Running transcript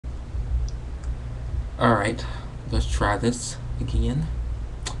Alright, let's try this again.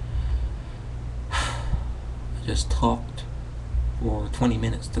 I just talked for 20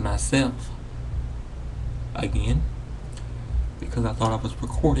 minutes to myself again because I thought I was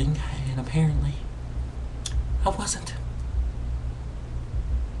recording, and apparently I wasn't.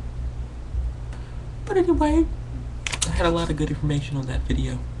 But anyway, I had a lot of good information on that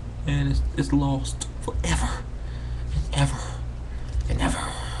video, and it's lost forever and ever and ever.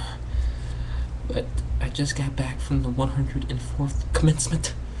 But I just got back from the 104th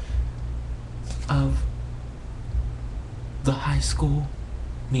commencement of the high school,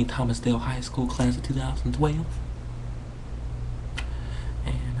 Thomasdale High School class of 2012.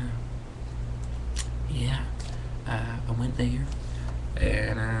 And yeah, I went there,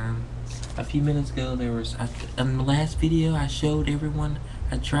 and a few minutes ago there was, in the last video I showed everyone,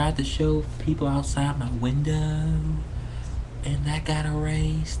 I tried to show people outside my window, and that got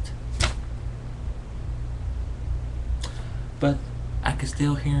erased. But I can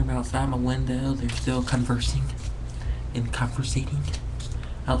still hear them outside my window. They're still conversing and conversating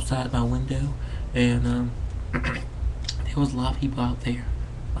outside my window. And there was a lot of people out there.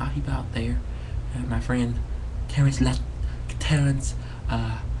 My friend Terrence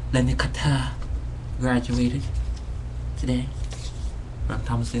Lenicata graduated today from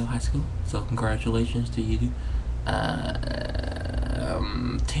Thomasdale High School. So congratulations to you,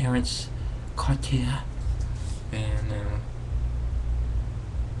 Terrence Cartier. And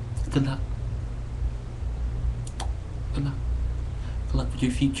good luck. Good luck. Good luck with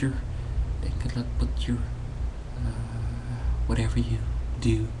your future, and good luck with your whatever you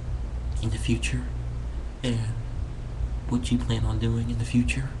do in the future, and what you plan on doing in the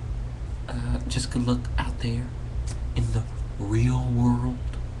future. Just good luck out there in the real world,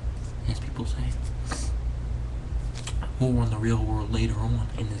 as people say. More on the real world later on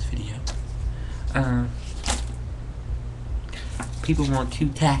in this video. People weren't too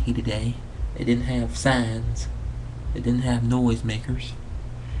tacky today. They didn't have signs. They didn't have noise makers.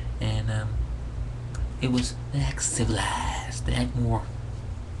 And it was they act civilized. They act more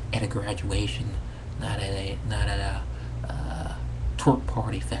at a graduation, not at a twerk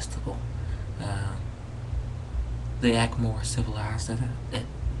party festival. They act more civilized at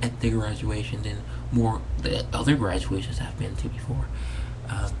their graduation than more the other graduations I've been to before.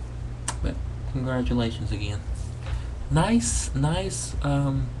 But congratulations again. Nice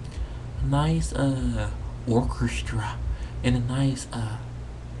orchestra and a nice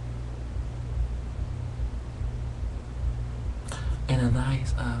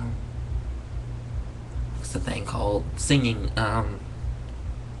what's the thing called? Singing, the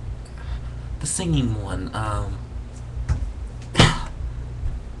singing one,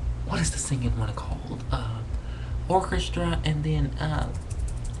 what is the singing one called? Orchestra, and then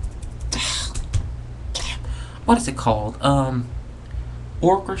what is it called?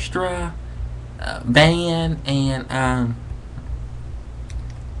 Orchestra, band, and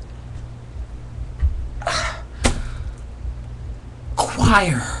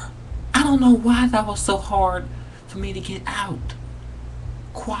choir. I don't know why that was so hard for me to get out.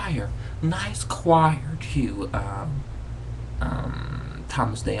 Choir. Nice choir to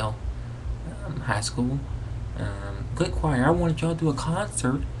Thomasdale High School. Good choir. I wanted y'all to do a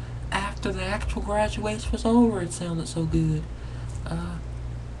concert after the actual graduation was over. It sounded so good.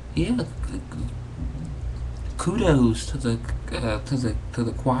 Yeah, kudos to the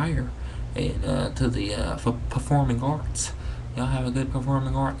choir and to the for performing arts. Y'all have a good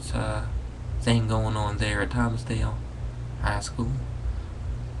performing arts thing going on there at Thomasdale High School.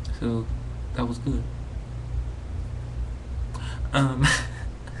 So that was good.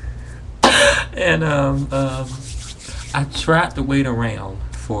 And I tried to wait around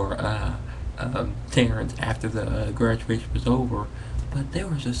for Terrence after the graduation was over, but there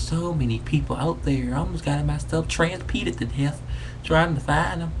was just so many people out there. I almost got myself trampeded to death trying to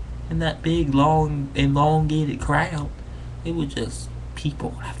find him in that big, long, elongated crowd. It was just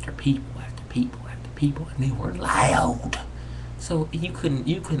people after people after people after people, and they were loud. So you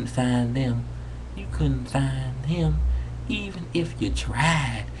couldn't find them. You couldn't find him, even if you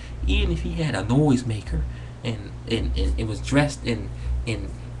tried. Even if he had a noisemaker and it was dressed in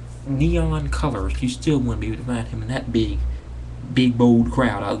neon colors, you still wouldn't be able to find him in that big bold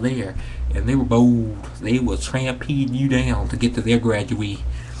crowd out there. And they were bold. They was trampeding you down to get to their graduate.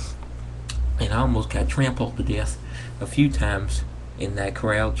 And I almost got trampled to death a few times in that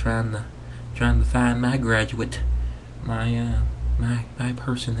crowd trying to find my graduate, my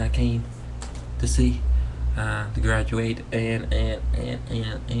person I came to see to graduate, and they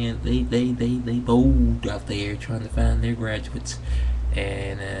bold out there trying to find their graduates,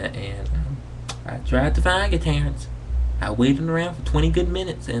 and I tried to find you, Terrence. I waited around for 20 good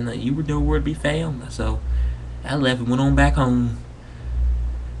minutes, and you were nowhere to be found. So I left and went on back home.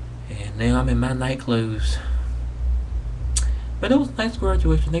 And now I'm in my night clothes. But it was a nice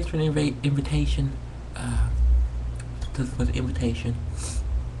graduation. Thanks for the invitation. For the invitation.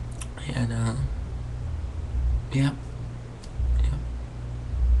 And yeah.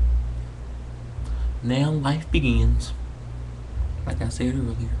 Now life begins. Like I said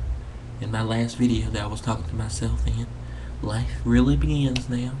earlier, in my last video that I was talking to myself in, life really begins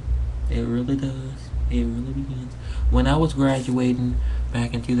now. It really does. It really begins. When I was graduating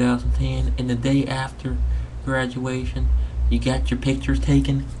back in 2010, and the day after graduation, you got your pictures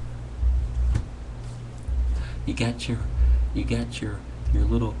taken. You got your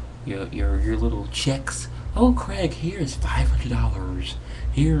little checks. Oh, Craig, here's $500.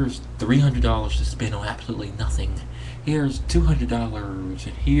 Here's $300 to spend on absolutely nothing. Here's $200,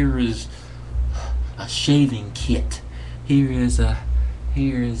 and here's a shaving kit. Here's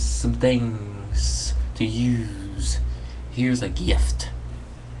some things to use. Here's a gift.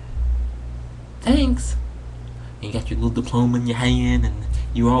 Thanks. And you got your little diploma in your hand, and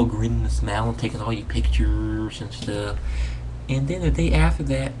you're all grinning and smiling, taking all your pictures and stuff. And then the day after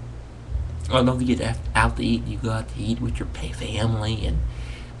that, oh, don't forget, out to eat, you got to eat with your family, and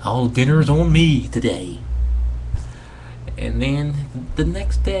all dinner's on me today. And then the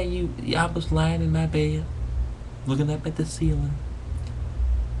next day, I was lying in my bed, looking up at the ceiling,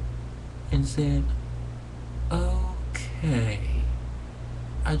 and said, okay,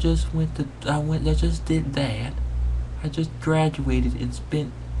 I just did that. I just graduated and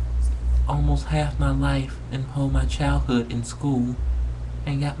spent almost half my life and whole my childhood in school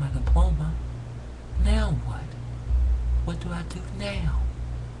and got my diploma. Now what? What do I do now?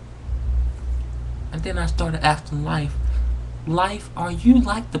 And then I started asking life, are you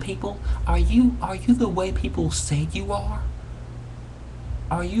like the people? Are you the way people say you are?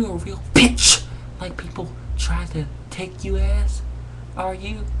 Are you a real bitch like people try to take you as? Are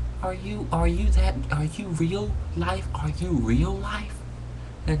you real life? Are you real life?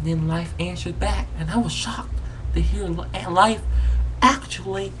 And then life answered back, and I was shocked to hear life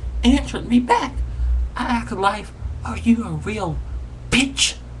actually answered me back. I asked life, are you a real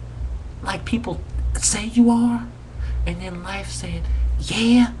bitch like people say you are? And then life said,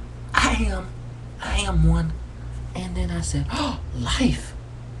 yeah, I am one. And then I said, oh, life,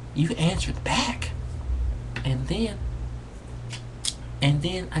 you answered back. And then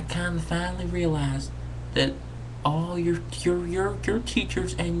I kind of finally realized that all your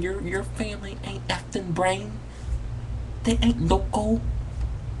teachers and your family ain't acting brain. They ain't loco.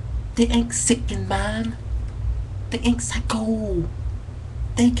 They ain't sick in mind. They ain't psycho.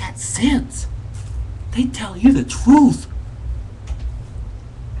 They got sense. They tell you the truth.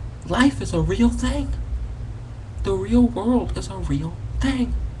 Life is a real thing. The real world is a real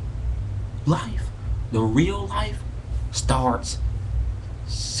thing. Life, the real life, starts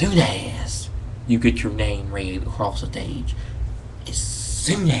soon as you get your name read across the stage. As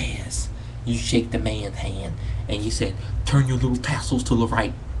soon as you shake the man's hand and you said, turn your little tassels to the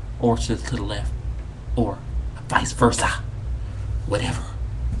right or to the left, or vice versa, whatever.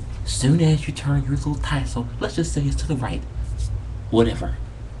 As soon as you turn your little tassel, let's just say it's to the right, whatever,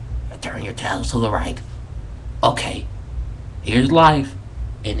 turn your tassel to the right. Okay, here's life,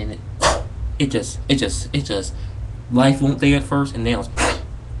 and then it just life won't there at first, and now it's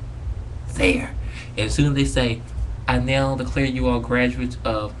there. And as soon as they say, I now declare you all graduates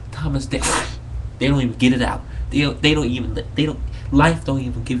of Thomas Day, they don't even get it out. Life don't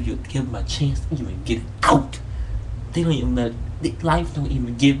even give them a chance to even get it out. They don't even life don't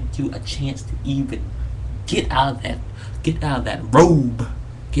even give you a chance to even get out of that robe,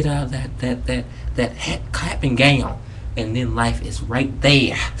 get out of that hat, cap and gown, and then life is right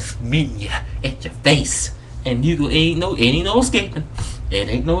there, meeting you at your face, and you ain't no escaping. It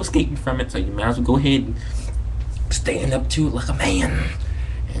ain't no escaping from it. So you might as well go ahead and stand up to it like a man,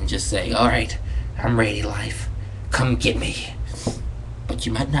 and just say, all right, I'm ready, life, come get me. But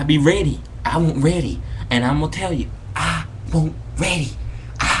you might not be ready. I won't ready, and I'm gonna tell you, I won't ready.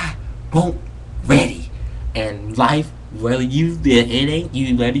 I won't ready. And life, whether you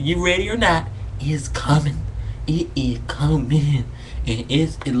ready or not, is coming. It is coming,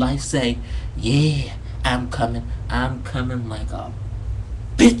 and life say, yeah, I'm coming like a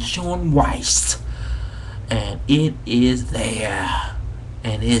bitch on rice, and it is there,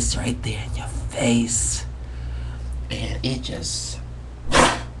 and it's right there in your face, and it just,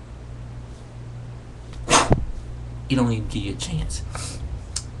 it don't even give you a chance.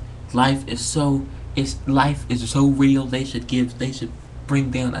 Life is so real. They should bring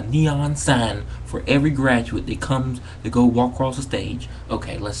down a neon sign for every graduate that comes to go walk across the stage.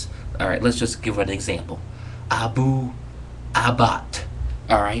 Okay, let's just give an example. Abu Abat.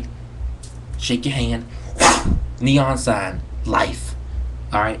 Alright? Shake your hand. Neon sign. Life.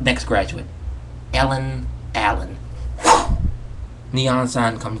 Alright, next graduate. Ellen Allen. Neon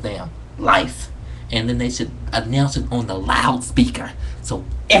sign comes down. Life. And then they should announce it on the loudspeaker so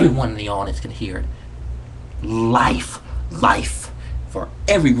everyone in the audience can hear it. Life. Life. For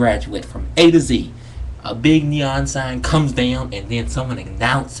every graduate from A to Z. A big neon sign comes down and then someone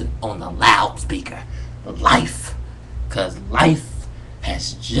announces it on the loudspeaker. Life. Because life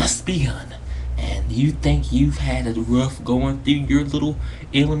has just begun. And you think you've had it rough going through your little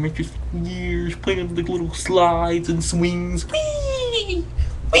elementary years, playing the little slides and swings, whee,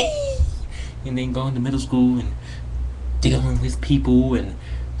 whee, and then going to middle school and dealing with people and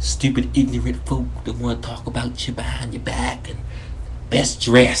stupid ignorant folk that want to talk about you behind your back and best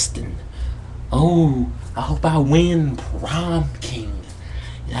dressed and oh, I hope I win prom king.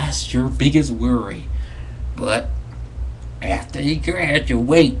 That's your biggest worry. But after you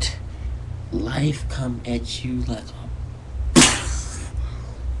graduate, life come at you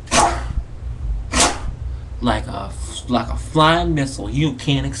like a flying missile. You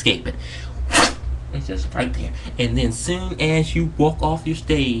can't escape it. It's just right there. And then soon as you walk off your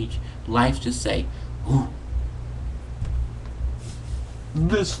stage, life just say, ooh,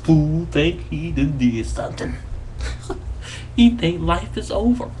 this fool think he done did something. He think life is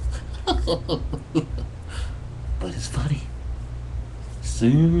over. But it's funny.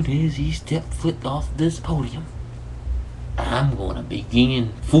 Soon as he stepped foot off this podium, I'm gonna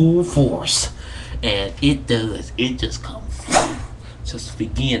begin full force. And it does. It just comes. Just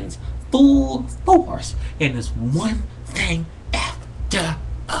begins full force. And it's one thing after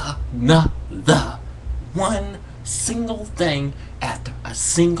another. One single thing after a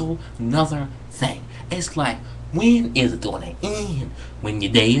single another thing. It's like, when is it gonna end? When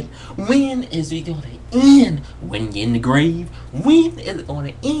you're dead? When is it gonna end? When you're in the grave? When is it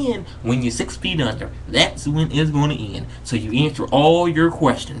gonna end? When you're 6 feet under? That's when it's gonna end. So you answer all your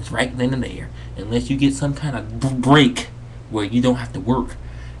questions right then and there. Unless you get some kind of break where you don't have to work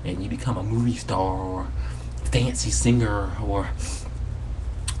and you become a movie star or fancy singer or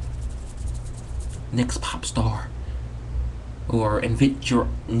next pop star, or invent your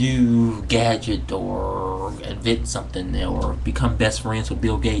new gadget, or invent something, or become best friends with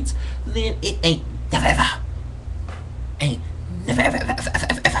Bill Gates, then it ain't never ever, ain't never ever ever ever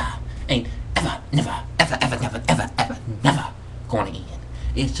ever ever, ain't ever never ever ever never ever ever never going to end.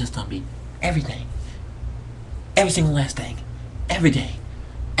 It's just gonna be everything, every single last thing, every day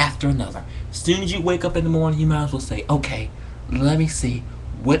after another. As soon as you wake up in the morning, you might as well say, okay, let me see,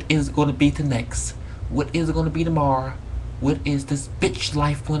 what is it going to be the next? What is it going to be tomorrow? What is this bitch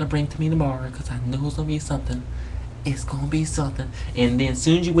life going to bring to me tomorrow? Because I know it's going to be something. It's going to be something. And then as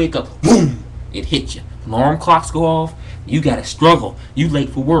soon as you wake up, boom, it hits you. Alarm clocks go off. You got to struggle. You late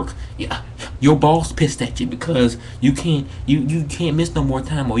for work. Yeah, your boss pissed at you because you can't miss no more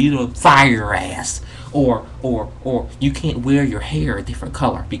time, or you don't fire your ass. Or you can't wear your hair a different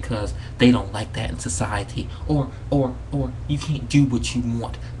color because they don't like that in society. Or you can't do what you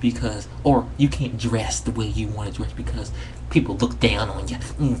want because, or you can't dress the way you want to dress because people look down on you.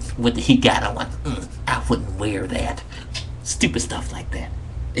 What he got on? I wouldn't wear that. Stupid stuff like that.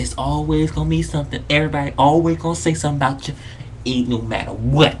 It's always gonna be something. Everybody always gonna say something about you. Ain't no matter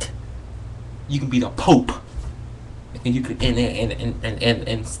what. You can be the Pope, and you could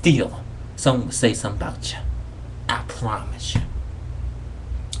and still someone will say something about you. I promise you.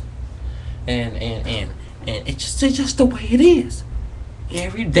 And it's just the way it is.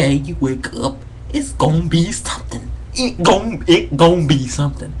 Every day you wake up, it's gonna be something. It gon' be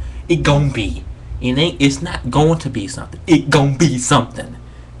something. It gon' be. It's not going to be something. It gon' be something.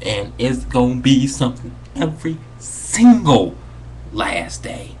 And it's gonna be something every single last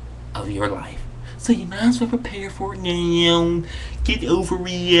day of your life. So you might as well prepare for it now. Get over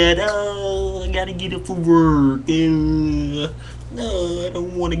it. Oh, I gotta get up for work. No, I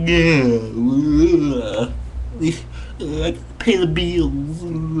don't wanna go. I gotta pay the bills.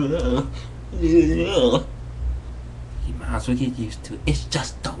 You might as well get used to it. It's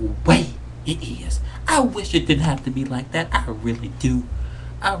just the way it is. I wish it didn't have to be like that. I really do.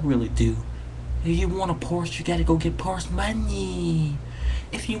 I really do. If you want a Porsche, you gotta go get Porsche money.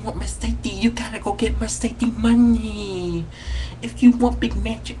 If you want Mercedes, you gotta go get Mercedes money. If you want big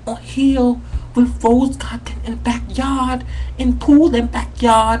mansion on hill with rose garden and backyard and pool and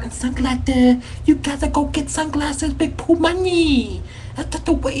backyard and something like that, you gotta go get sunglasses, big pool money. That's just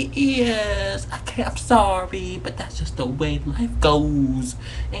the way it is. I'm sorry, but that's just the way life goes.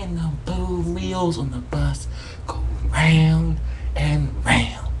 And the blue wheels on the bus go round and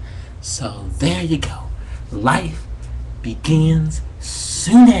round. So there you go. Life begins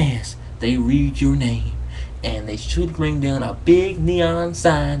soon as they read your name. And they should bring down a big neon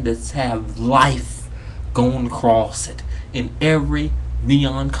sign that's have life going across it in every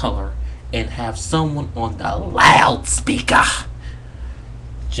neon color, and have someone on the loudspeaker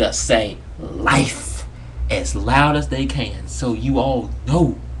just say life as loud as they can, so you all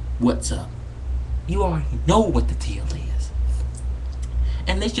know what's up. You already know what the deal is.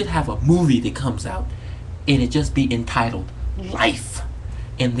 And they should have a movie that comes out and it just be entitled Life.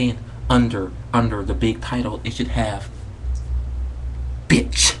 And then under the big title it should have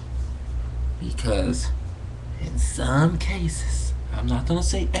bitch. Because in some cases, I'm not gonna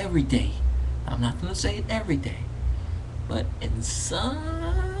say every day, but in some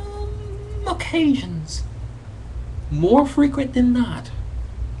occasions, more frequent than not,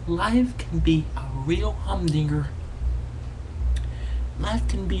 life can be a real humdinger. Life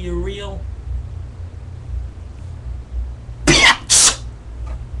can be a real bitch.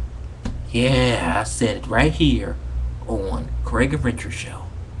 Yeah, I said it right here on Craig Adventure Show.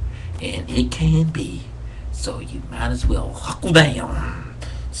 And it can be. So you might as well huckle down,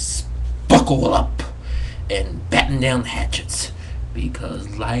 buckle up, and batten down the hatchets,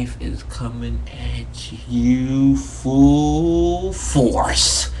 because life is coming at you full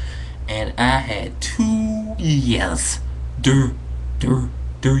force. And I had 2 years, two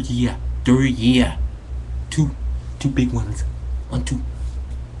big ones,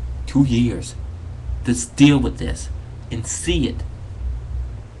 2 years to deal with this and see it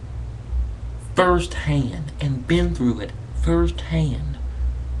firsthand and been through it firsthand.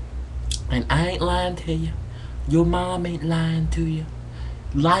 And I ain't lying to you. Your mom ain't lying to you.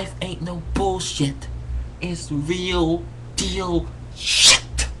 Life ain't no bullshit. It's real deal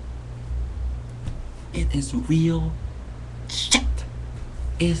shit. It is real shit.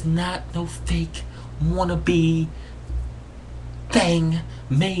 It's not no fake wannabe thing,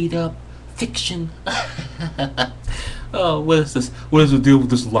 made up fiction. Oh, what is this? What is the deal with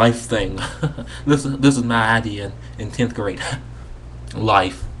this life thing? This is my idea in 10th grade.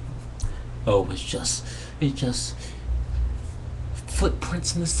 Life. Oh, it's just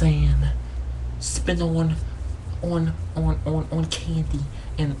footprints in the sand, sipping on candy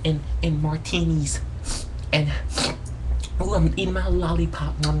and martinis, and oh, I'm eating my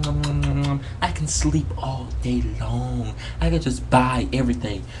lollipop. Nom, nom, nom, nom, nom. I can sleep all day long. I can just buy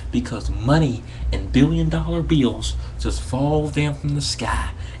everything because money and billion-dollar bills just fall down from the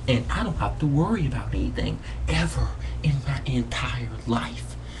sky, and I don't have to worry about anything ever in my entire life.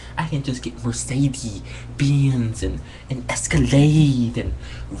 I can just get Mercedes Benz and Escalade and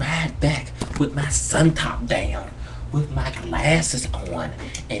ride back with my sun top down, with my glasses on,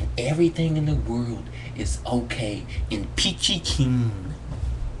 and everything in the world is okay and peachy keen.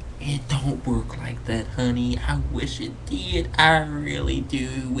 It don't work like that, honey. I wish it did. I really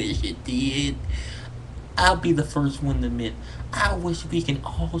do wish it did. I'll be the first one to admit, I wish we can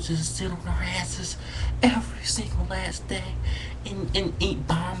all just sit on our asses every single last day and eat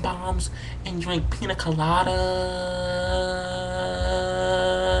bonbons and drink pina coladas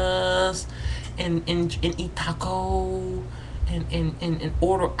and eat taco and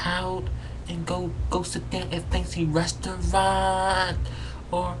order out and go sit down at a fancy restaurant,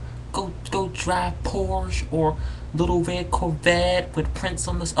 or go drive Porsche or little red Corvette with Prince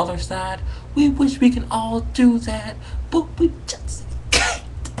on this other side. We wish we can all do that, but we just can't.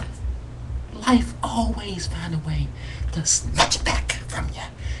 Life always find a way to snatch it back from you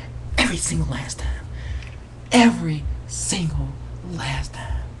every single last time. Every single last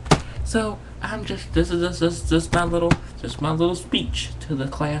time. So I'm just this is my little speech to the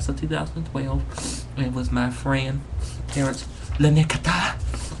class of 2012. It was my friend Terrence Lenekata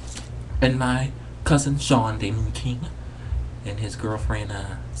and my cousin Sean Damon King and his girlfriend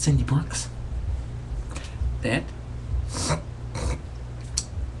Cindy Brooks. That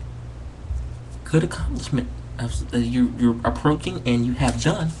good accomplishment. You're approaching, and you have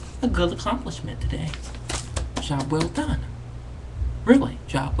done a good accomplishment today. Job well done. Really,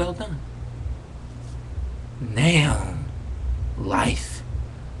 job well done. Now, life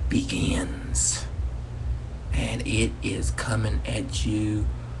begins. And it is coming at you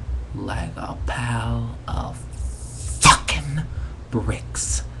like a pile of fucking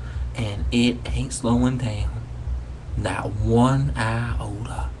bricks. And it ain't slowing down. Not one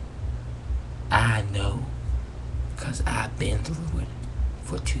iota. I know. Because I've been through it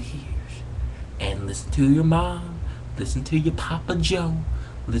for 2 years. And listen to your mom Listen to your Papa Joe.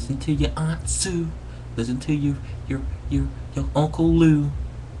 Listen to your Aunt Sue. Listen to your your your Uncle Lou.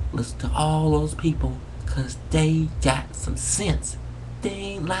 Listen to all those people, 'cause they got some sense. They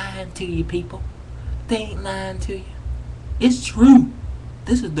ain't lying to you, people. They ain't lying to you. It's true.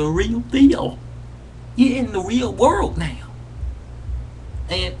 This is the real deal. You're in the real world now.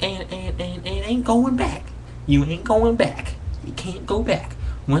 And ain't going back. You ain't going back. You can't go back.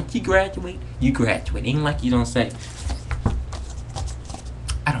 Once you graduate, you graduate. Ain't like you don't say,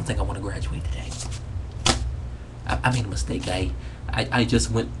 I don't think I want to graduate today. I made a mistake. I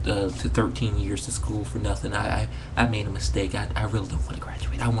just went to 13 years to school for nothing. I made a mistake. I really don't want to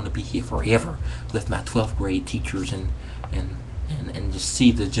graduate. I want to be here forever with my 12th grade teachers and just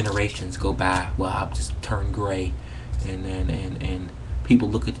see the generations go by while I've just turned gray, and people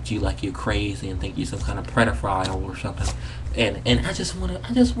look at you like you're crazy and think you're some kind of pedophile or something. And I just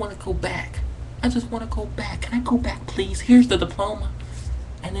wanna go back. I just wanna go back. Can I go back, please? Here's the diploma.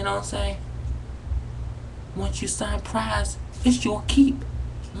 And then I'll say, once you sign prize, it's your keep.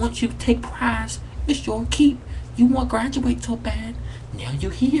 Once you take prize, it's your keep. You want to graduate so bad. Now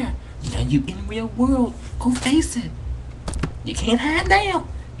you're here. Now you in the real world. Go face it. You can't hide now.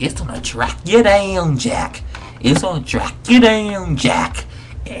 It's gonna track you down, Jack. It's gonna track you down, Jack.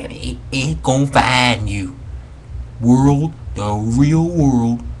 And it gonna find you. World, the real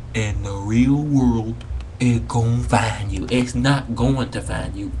world, and the real world, it gonna find you. It's not going to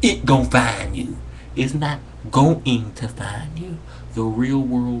find you. It gonna find you. It's not going to find you. The real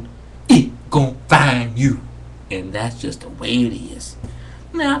world, it gonna find you. And that's just the way it is.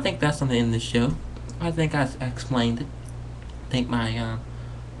 Now, I think that's something in this show. I think I explained it. I think my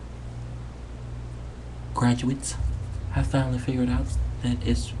graduates have finally figured out that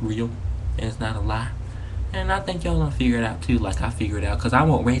it's real and it's not a lie. And I think y'all gonna figure it out too, like I figured out, because I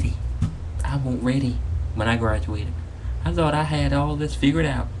wasn't ready. I wasn't ready when I graduated. I thought I had all this figured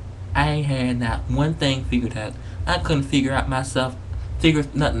out. I ain't had not one thing figured out. I couldn't figure out myself, figure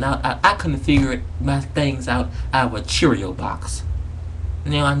nothing out. I couldn't figure my things out of a Cheerio box.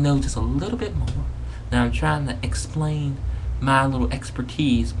 Now I know just a little bit more. Now I'm trying to explain my little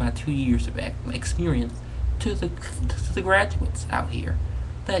expertise, my 2 years of experience to the graduates out here.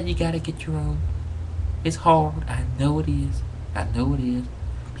 That you gotta get your own. It's hard. I know it is. I know it is.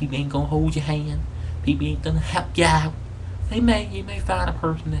 People ain't gonna hold your hand. People ain't gonna help you out. You may find a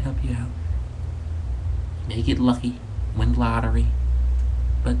person to help you out. You may get lucky, win the lottery,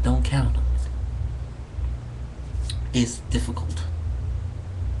 but don't count on it. It's difficult.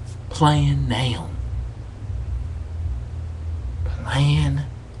 Plan now. Plan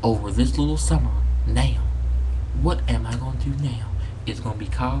over this little summer now. What am I going to do now? It's going to be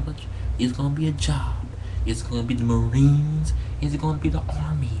college. It's going to be a job. It's going to be the Marines. Is it going to be the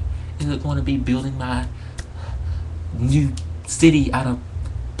Army? Is it going to be building my new city out of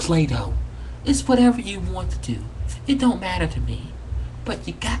Play-Doh? It's whatever you want to do. It don't matter to me. But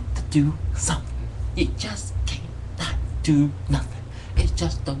you got to do something. You just can't not do nothing. It's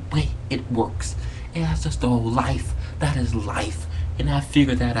just the way it works. And that's just the whole life. That is life. And I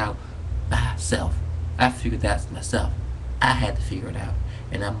figured that out myself. I figured that myself. I had to figure it out.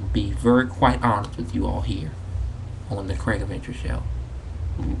 And I'm going to be very quite honest with you all here on the Craig Adventure Show.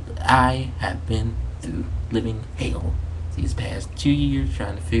 I have been through living hell these past 2 years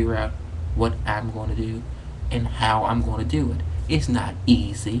trying to figure out what I'm going to do and how I'm going to do it. It's not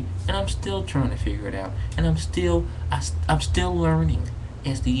easy, and I'm still trying to figure it out. And I'm still learning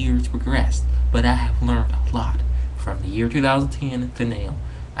as the years progress. But I have learned a lot from the year 2010 to now.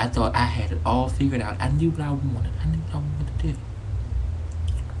 I thought I had it all figured out. I knew what I wanted. I knew what I wanted to do.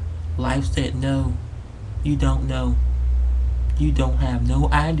 Life said, no, you don't know. You don't have no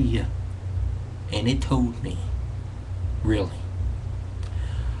idea. And it told me. Really.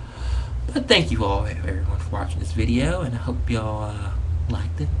 But thank you all, everyone, for watching this video. And I hope y'all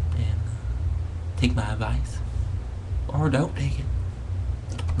liked it. And take my advice. Or don't take it.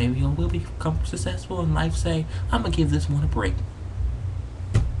 Maybe y'all will become successful in life. Say, I'm going to give this one a break.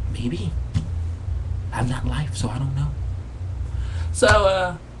 Maybe. I'm not life, so I don't know.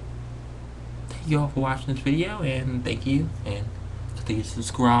 So, thank you all for watching this video, and thank you, and continue to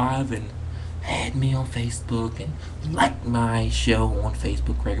subscribe, and add me on Facebook, and like my show on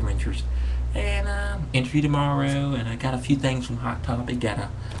Facebook, Craig Adventures, and interview tomorrow, and I got a few things from Hot Topic.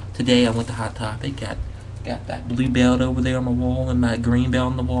 Today I went to Hot Topic, got that blue belt over there on my wall, and my green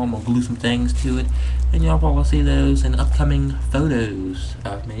belt on the wall. I'm gonna glue some things to it, and y'all probably see those in upcoming photos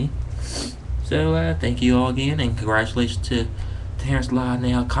of me. So thank you all again, and congratulations to Terrence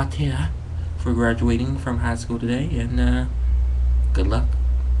Lionel Cartier for graduating from high school today, and good luck,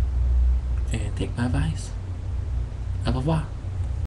 and take my advice. Au revoir.